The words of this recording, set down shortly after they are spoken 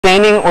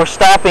standing or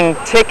stopping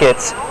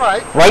tickets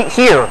right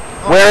here,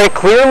 where it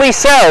clearly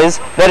says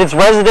that it's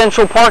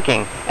residential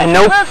parking. And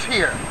no. Lives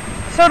here.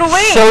 So do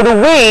we. So do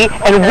we,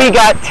 and we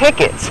got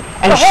tickets.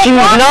 And she's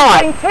not,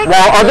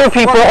 while other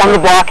people on the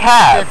block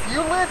have. If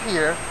you live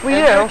here and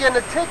you're getting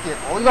a ticket,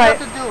 all you have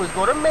to do is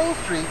go to Main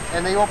Street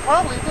and they will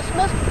probably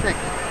dismiss the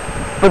ticket.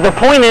 But the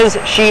point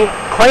is, she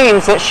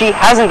claims that she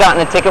hasn't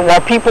gotten a ticket while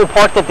people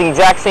parked at the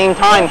exact same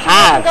time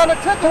have. Well,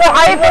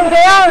 I've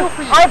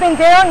been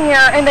down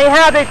here and they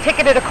have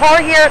ticketed a car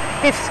here,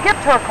 they've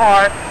skipped her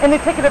car, and they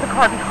ticketed the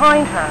car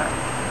behind her.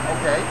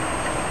 Okay.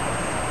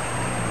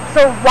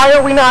 So why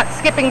are we not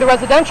skipping the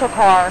residential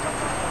car?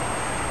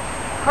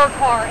 Her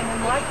car and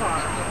then my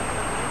car.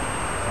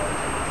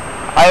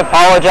 I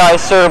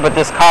apologize, sir, but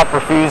this cop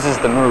refuses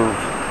to move.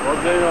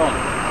 What's going on?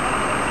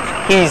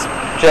 He's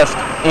just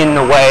in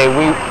the way.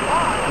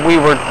 We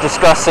were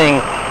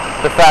discussing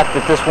the fact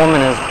that this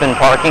woman has been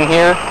parking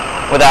here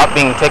without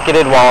being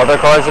ticketed while other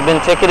cars have been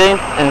ticketed,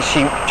 and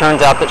she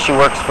turns out that she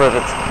works for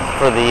the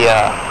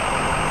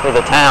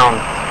town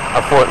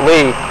of Fort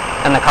Lee,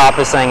 and the cop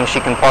is saying she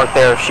can park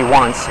there if she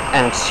wants,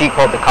 and she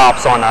called the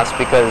cops on us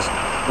because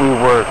we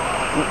were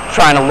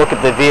trying to look at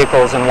the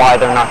vehicles and why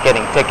they're not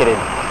getting ticketed.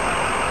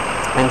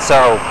 And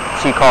so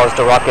she caused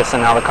a ruckus,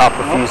 and now the cop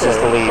refuses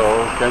to leave.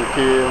 So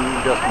can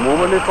he just move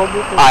a little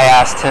bit? I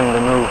asked him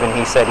to move, and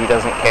he said he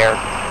doesn't care.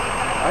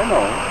 I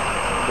know,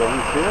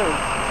 don't care.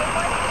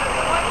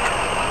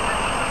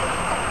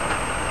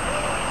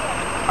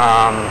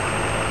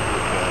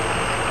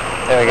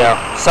 There we go.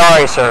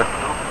 Sorry, sir.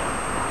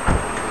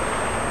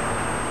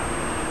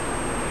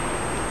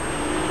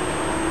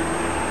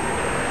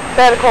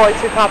 They had to call like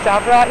 2 cops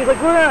after that. He's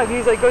like,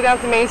 go down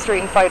to Main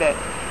Street and fight it.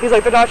 He's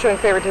like, they're not showing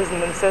favoritism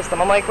in the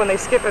system. I'm like, when they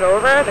skip it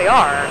over, they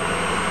are.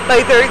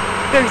 Like, they're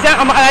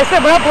exact. I said,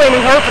 we're not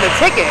blaming her for the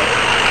ticket.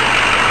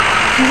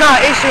 She's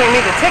not issuing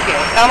me the ticket.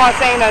 I'm not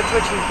saying that's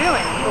what she's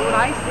doing. But what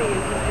I see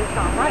is it's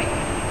not right.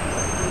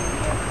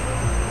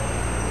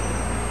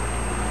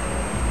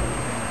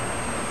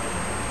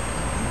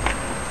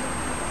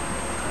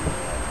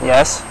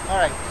 Yes? All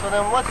right, so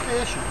then what's the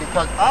issue?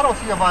 Because I don't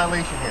see a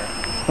violation here.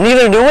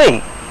 Neither do we.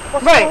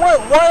 Well, so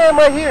why am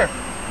I here?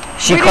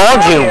 She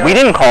called you. We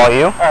didn't call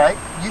you. All right,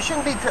 you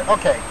shouldn't be.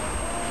 Okay.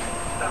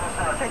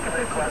 Take a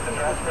picture of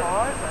people's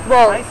cars.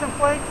 Well, license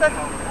plates.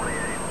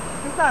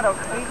 He's not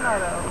okay. He's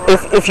not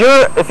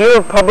a. If you're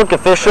a public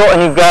official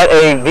and you've got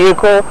a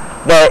vehicle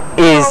that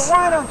is. Well,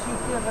 why don't you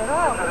give it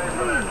up,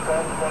 please?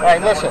 All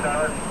right, listen.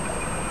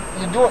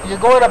 You're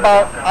going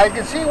about. I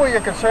can see where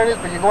your concern is,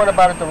 but you're going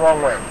about it the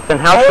wrong way. Then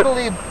how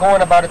totally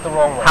going about it the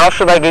wrong way. How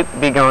should I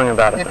be going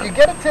about it? If you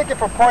get a ticket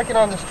for parking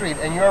on the street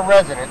and you're a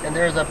resident and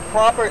there's a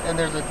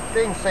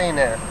thing saying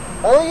there,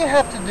 all you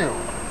have to do,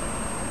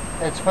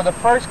 it's for the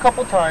first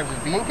couple times, is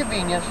be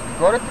inconvenienced. You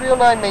go to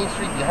 309 Main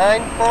Street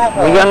behind Pearl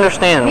Hall. We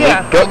understand.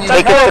 Yeah.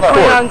 Take it to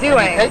court. You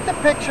take the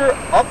picture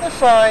of the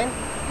sign,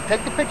 you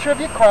take the picture of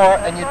your car,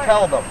 and you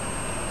tell them.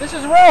 This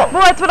is wrong.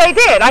 Well, that's what I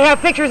did. I have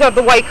pictures of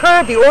the white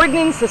curb, the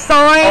ordinance, the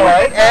sign. All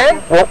right,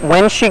 and? Well,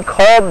 when she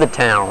called the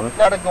town...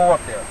 Gotta go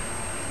up there.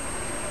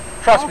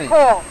 Trust me.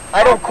 Call.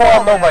 I don't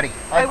call nobody.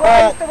 I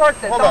used to work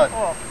there. Hold on.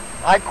 Call.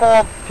 I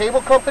call cable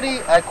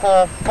company, I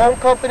call phone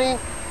company.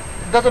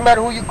 It doesn't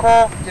matter who you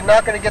call, you're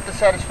not going to get the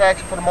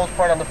satisfaction for the most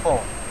part on the phone.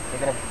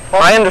 You're going to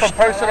bump from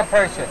person to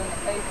person.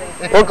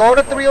 If you go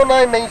to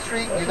 309 Main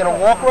Street, you're going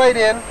to walk right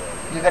in,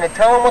 you're going to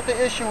tell them what the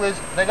issue is,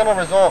 they're going to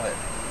resolve it.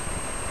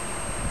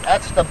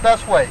 That's the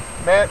best way,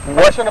 man,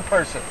 person to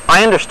person.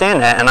 I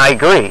understand that, and I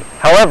agree.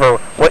 However,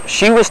 what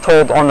she was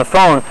told on the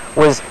phone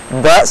was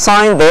that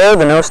sign there,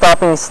 the no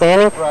stopping and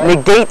standing,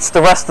 negates the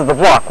rest of the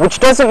block, which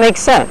doesn't make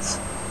sense.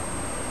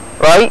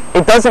 Right?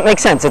 It doesn't make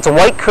sense. It's a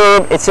white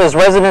curb, it says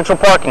residential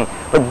parking.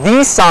 But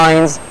these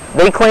signs,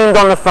 they claimed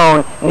on the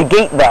phone,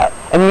 negate that,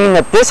 and mean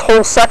that this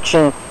whole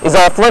section is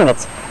off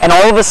limits. And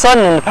all of a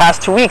sudden, in the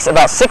past 2 weeks,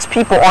 about 6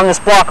 people on this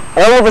block,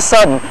 all of a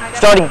sudden,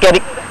 started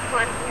getting...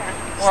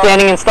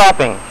 standing and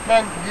stopping.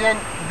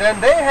 Then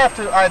they have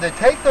to either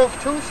take those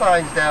 2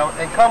 signs down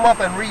and come up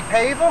and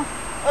repave them,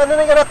 and then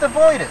they're going to have to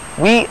void it.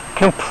 We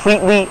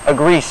completely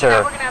agree, sir.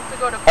 Now we're going to have to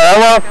go to court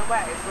either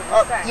way, is what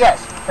you're saying.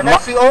 Yes, and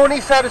that's the only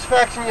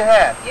satisfaction you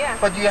have. Yeah.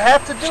 But you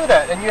have to do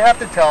that, and you have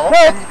to tell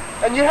them,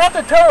 and you have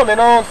to tell them in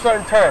all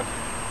certain terms.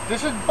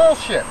 This is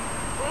bullshit.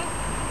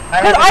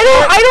 Because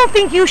I don't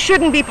think you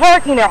shouldn't be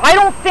parking there. I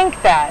don't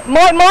think that.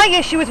 My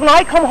issue is when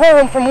I come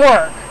home from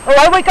work, or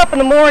I wake up in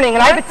the morning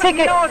and I have a ticket.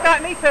 You know what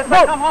got me pissed?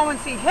 I come home and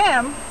see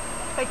him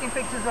taking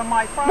pictures of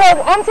my property.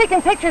 Well, I'm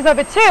taking pictures of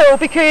it too,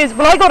 because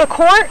when I go to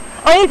court,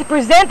 I need to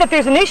present that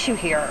there's an issue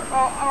here.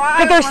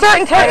 But there's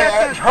certain times.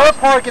 Her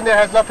parking there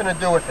has nothing to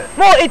do with it.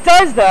 Well, it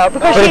does though,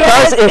 because but it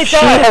does if she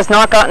has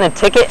not gotten a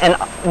ticket, and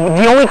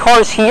the only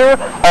cars here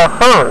are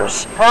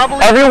hers.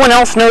 Probably. Everyone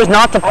else knows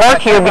not to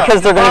park here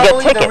because they're going to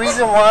get tickets. The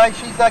reason why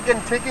she's not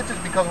getting tickets is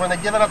because when they're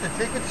giving out the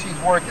tickets, she's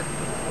working.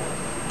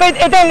 But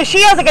then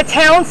she has like a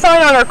town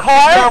sign on her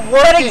car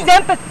that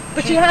exempt,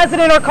 but she has it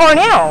in her car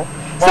now.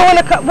 So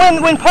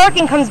when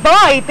parking comes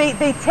by, they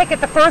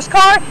ticket the first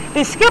car,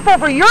 they skip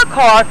over your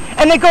car,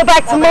 and they go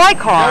back to my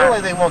car.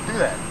 Generally, they won't do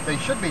that. They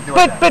should be doing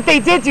that. But they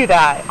did do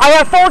that. I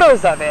have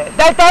photos of it.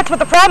 That's what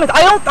the problem is.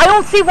 I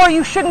don't see why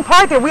you shouldn't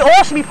park there. We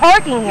all should be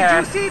parking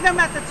here. Did you see them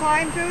at the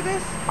time do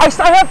this? I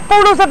have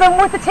photos of them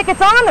with the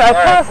tickets on there. I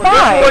passed by. This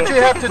is what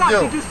you have to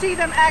do. Did you see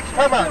them actually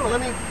Come on, let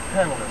me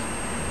handle this.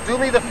 Do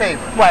me the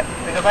favor. What?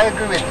 Because I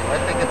agree with you. I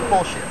think it's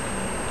bullshit.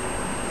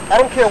 I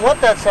don't care what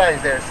that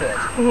sign there says.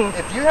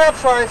 If you have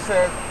signs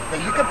says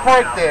that you can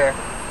park there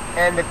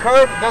and the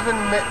curb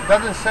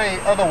doesn't say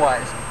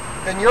otherwise,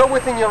 then you're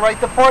within your right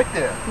to park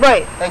there.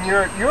 Right. And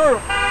you're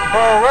a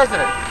borough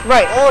resident.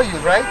 Right. All you,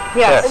 right?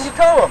 Yes. And you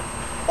tell them,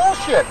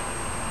 bullshit.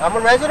 I'm a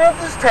resident of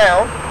this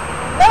town.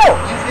 No,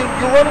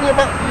 you're running your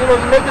mouth, you're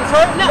making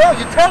signs? No,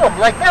 you tell them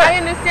like that. I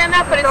understand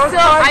that, but it's still,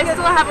 I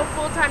still have a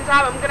full-time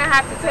job. I'm going to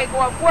have to take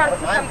off work to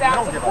come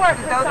down to court.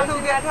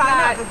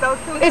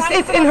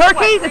 It's in her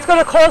case, it's going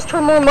to cost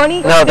her more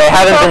money. No, they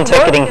haven't been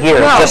ticketing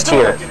here, just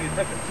here.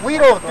 We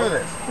don't do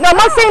this. No, I'm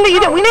not saying that you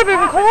did. We never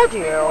even called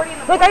you.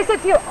 Like I said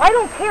to you, I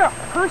don't care.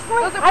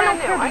 Personally, I don't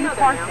care that you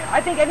park there.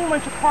 I think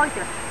anyone should park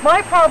there.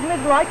 My problem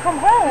is when I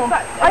come home,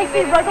 I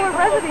see regular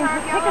residents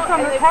with tickets on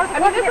their cars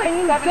parking there, and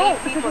you don't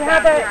because you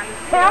have a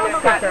town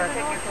sticker.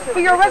 But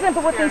you're a resident,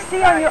 but what they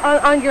see on the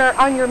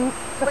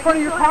front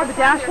of your car, the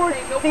dashboard,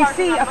 they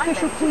see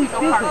official police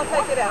business.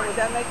 Would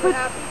that make you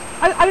happy?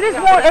 I just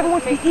want everyone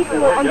to be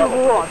equal under the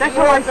law. That's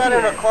how I see that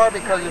in her it. car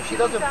because if she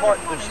doesn't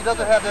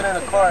have that in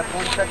her car at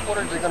police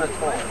headquarters, they're going to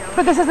tow her.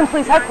 But this isn't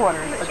police headquarters.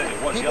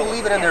 People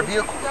leave it in their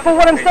vehicles. But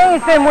what I'm saying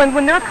is then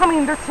when they're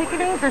coming, they're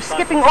ticketing, they're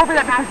skipping over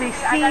that because they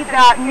see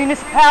that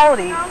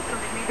municipality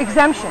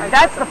exemption.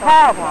 That's the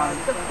problem.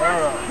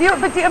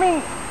 I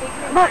mean,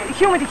 look,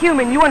 human to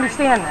human, you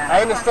understand that.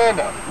 I understand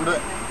that. But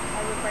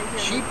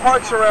she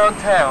parks around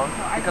town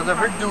because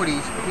of her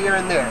duties here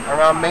and there,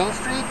 around Main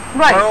Street,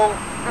 Right.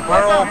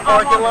 Borough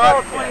parking lot,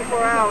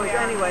 24 hours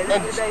anyway.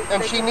 and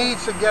she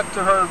needs to get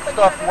to her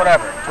stuff,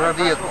 whatever, to her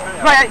vehicle.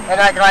 Right.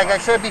 And like I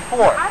said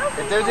before,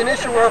 if there's an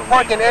issue with her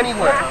parking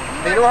anywhere,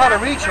 they know how to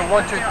reach her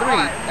 1, 2, 3,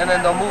 and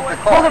then they'll move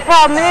the car. Well, the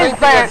problem Same is,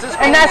 thing as this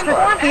and that's police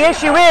car. the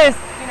issue is,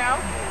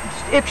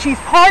 if she's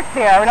parked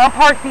there and I'm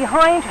parked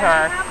behind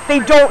her,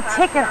 they don't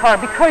ticket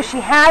her because she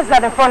has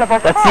that in front of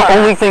her car. That's the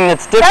only thing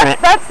that's different.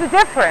 That's the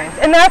difference,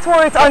 and that's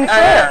where it's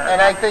unfair.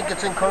 And I think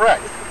it's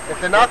incorrect. If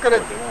they're not going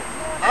to,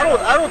 I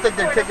don't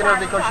think they're ticketing her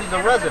because she's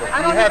a resident.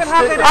 You have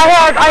stickers.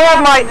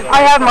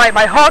 I have my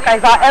hook. I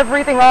got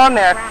everything on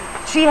there.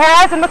 She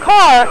has in the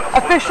car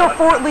official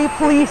Fort Lee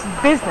Police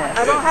business.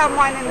 I don't have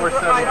mine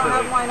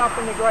up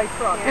in the gray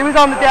truck. It was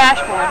on the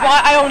dashboard.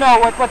 Well, I don't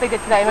know what they did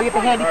today. I know you get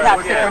the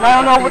handicap sticker, and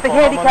I don't know what the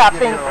handicap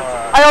thing.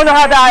 I don't know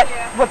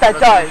what that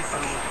does.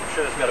 I'm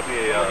sure there's got to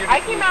be a. I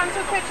came out and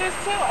took pictures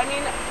too. I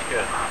mean,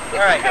 it's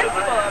All right. the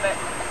principle of it.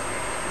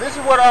 This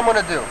is what I'm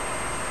going to do.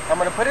 I'm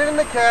going to put it in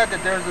the CAD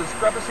that there's a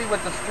discrepancy with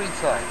the street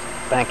signs.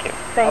 Thank you.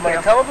 I'm going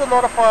to tell them to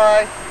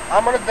notify,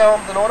 I'm going to tell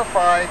them to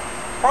notify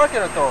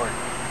parking authority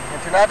and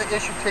to not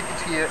issue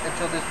tickets here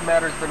until this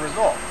matter has been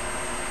resolved.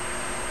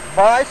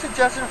 My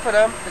suggestion for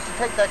them is to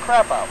take that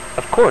crap out.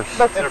 Of course.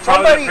 If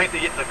somebody,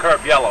 paint the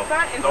curb yellow.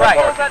 Right.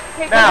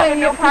 Now,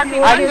 No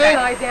parking. I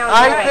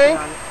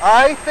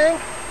think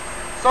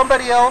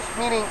somebody else,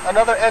 meaning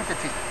another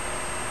entity,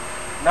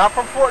 not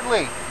from Fort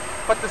Lee,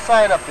 put the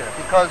sign up there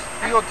because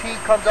DOT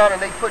comes out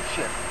and they put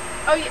shit.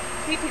 Oh yeah,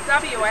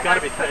 DPW. I had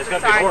to put It's the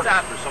got to be signs up.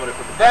 ordinance for somebody to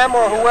put the Them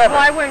or whoever.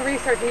 Well, I went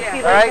research and see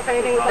All right. if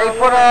anything was They on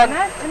put there. on.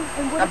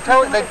 I'm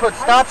telling you, they put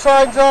stop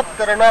signs up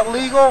that are not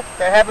legal,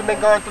 that haven't been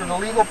gone through the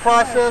legal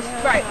process.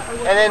 Right.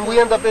 And then we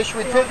end up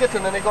issuing tickets,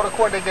 and then they go to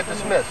court and they get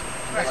dismissed.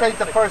 This ain't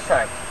the first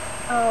time.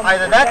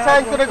 Either that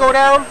sign's going to go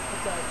down,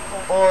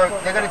 or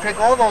they're going to take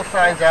all those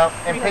signs out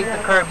and paint the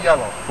curb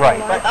yellow. Right.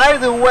 But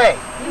either way,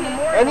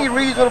 any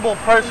reasonable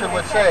person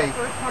would say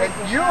that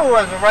you,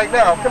 as of right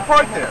now, can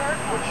park there.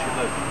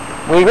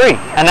 We agree,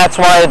 and that's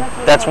why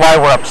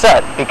we're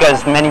upset,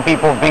 because many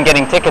people have been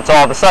getting tickets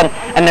all of a sudden,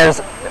 and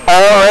there's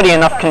already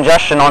enough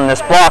congestion on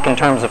this block in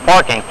terms of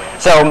parking.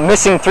 So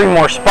missing 3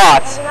 more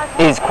spots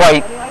is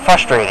quite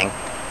frustrating.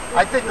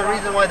 I think the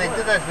reason why they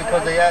did that is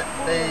because they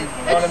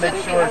want to make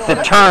sure it's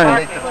The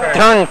turn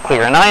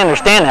clear, and I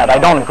understand that. I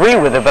don't agree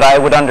with it, but I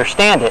would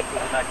understand it.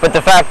 But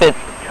the fact that,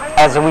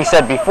 as we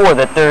said before,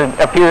 that there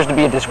appears to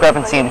be a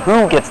discrepancy in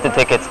who gets the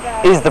tickets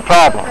is the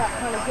problem.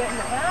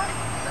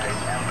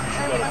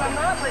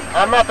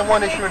 I'm not the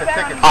one issuing the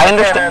tickets. I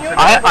understand.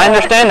 I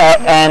understand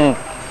that, and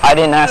I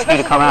didn't ask you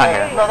to come out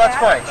here. No, that's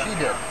fine. She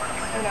did.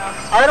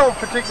 I don't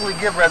particularly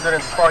give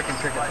residents parking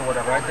tickets or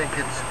whatever. I think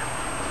it's,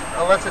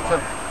 unless it's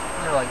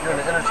like you're in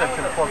the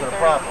intersection of causing a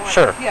problem.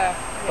 Sure. Yeah.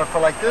 But for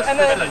like this, I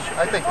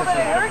think this is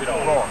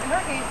wrong.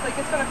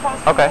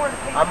 Okay.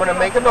 I'm going to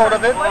make a note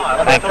of it.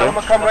 I'm going to tell them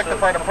to come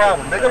rectify the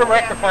problem. They're going to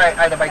rectify it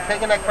either by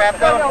taking that crap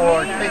down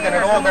or taking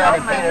it all down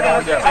and painting it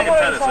all down.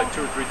 Like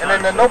 2 or 3 times.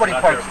 And then nobody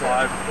parks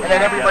there. And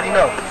then everybody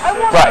knows.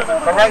 Right.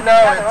 But right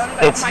now,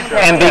 It's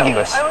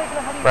ambiguous.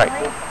 Right.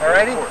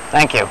 Alrighty?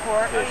 Thank you.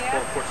 Yeah,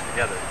 4 reports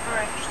together.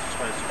 Just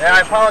explain it. Yeah,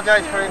 I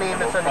apologize for any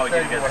We'll probably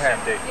get misunderstanding together what the same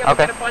happened. date.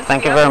 Okay,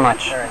 thank you very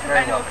much. All right,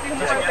 very well. Thank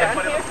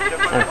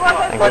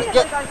But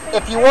you.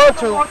 if you want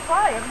to,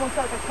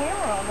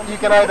 you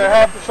can either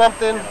have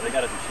something,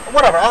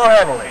 whatever, I'll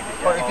handle it.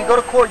 But if you go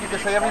to court, you can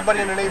say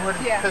everybody in the neighborhood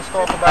is pissed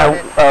off about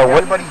it,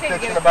 everybody's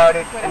bitching about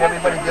it, and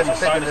everybody's getting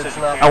sick of it.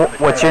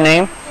 What's your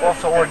name?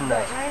 Officer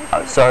Ordonez.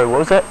 Sorry, what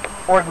was that?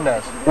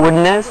 Ordonez.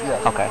 Ordonez? Yes.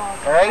 Okay.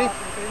 Alrighty?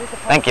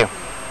 Thank you.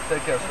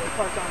 Take care, sir.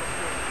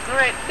 All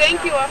right,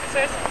 thank you,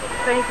 officers.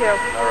 Thank you.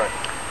 All right.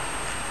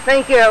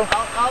 Thank you.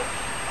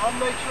 I'll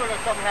make sure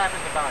that something happens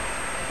about it.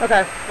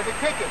 Okay. For the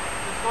ticket,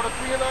 just go to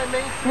 309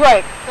 Main Street.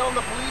 Right. Tell them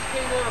the police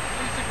came there, the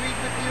police agreed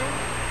with you.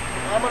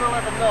 I'm going to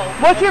let them know.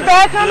 What's your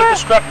badge There's number? a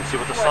discrepancy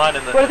with the sign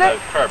and the, What is it?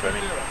 curb. I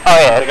mean, Oh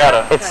yeah, They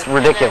gotta- it's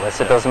ridiculous.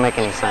 It doesn't make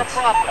any sense.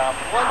 One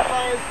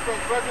sign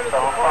says residents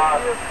will park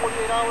here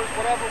 48 hours,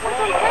 whatever. That's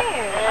what I'm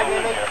saying.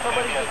 And then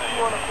somebody just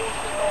threw on a full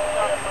shit on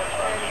top of my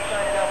standing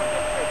sign that was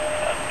a fake.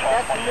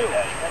 That's new.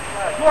 That's not.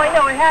 Well, I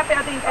know it happened.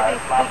 I think they gave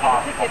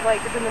the ticket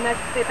like within the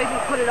next day. They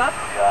just put it up.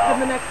 Then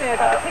the next day I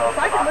got the ticket. So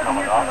I've been living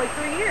here for like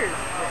 3 years.